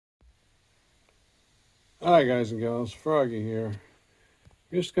Hi guys and gals, Froggy here. I'm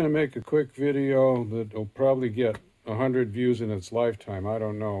just going to make a quick video that'll probably get 100 views in its lifetime. I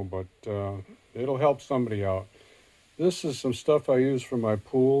don't know, but it'll help somebody out. This is some stuff I use for my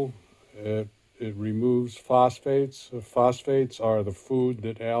pool. It removes phosphates. Phosphates are the food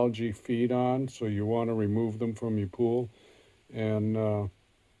that algae feed on, so you want to remove them from your pool. And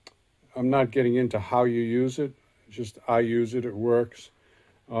I'm not getting into how you use it, just I use it, it works.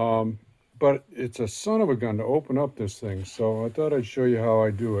 But it's a son of a gun to open up this thing, so I thought I'd show you how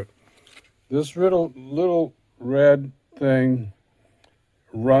I do it. This little red thing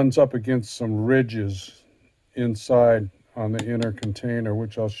runs up against some ridges inside on the inner container,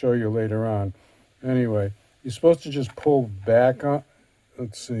 which I'll show you later on. Anyway, you're supposed to just pull back on,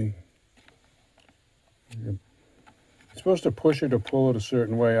 let's see. You're supposed to push it or pull it a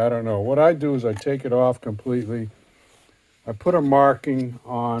certain way, I don't know. What I do is I take it off completely. I put a marking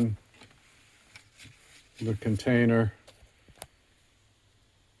on the container.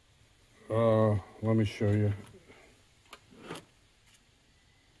 Let me show you.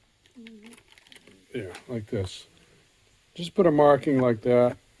 Yeah, like this. Just put a marking like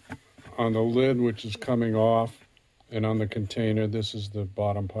that on the lid, which is coming off, and on the container. This is the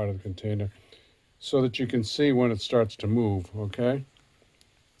bottom part of the container, so that you can see when it starts to move, okay?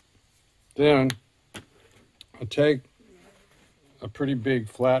 Then I take a pretty big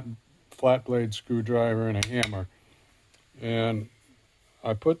flat blade screwdriver and a hammer, and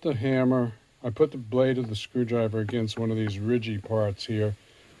I put the blade of the screwdriver against one of these ridgy parts here,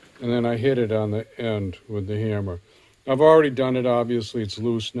 and then I hit it on the end with the hammer. I've already done it, obviously it's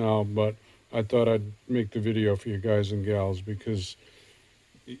loose now, but I thought I'd make the video for you guys and gals, because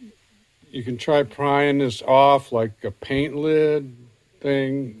you can try prying this off like a paint lid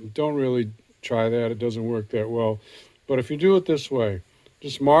thing. Don't really try that, it doesn't work that well. But if you do it this way,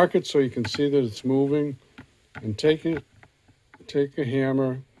 just mark it so you can see that it's moving, and take a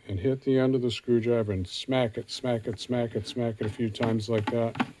hammer and hit the end of the screwdriver and smack it a few times like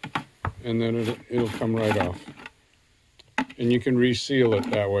that, and then it'll come right off. And you can reseal it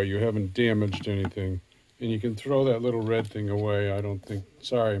that way. You haven't damaged anything. And you can throw that little red thing away. I don't think,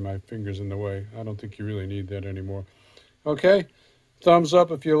 sorry, my finger's in the way. I don't think you really need that anymore. Okay, thumbs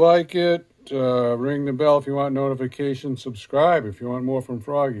up if you like it. Ring the bell if you want notifications. Subscribe if you want more from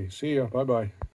Froggy. See ya. Bye-bye.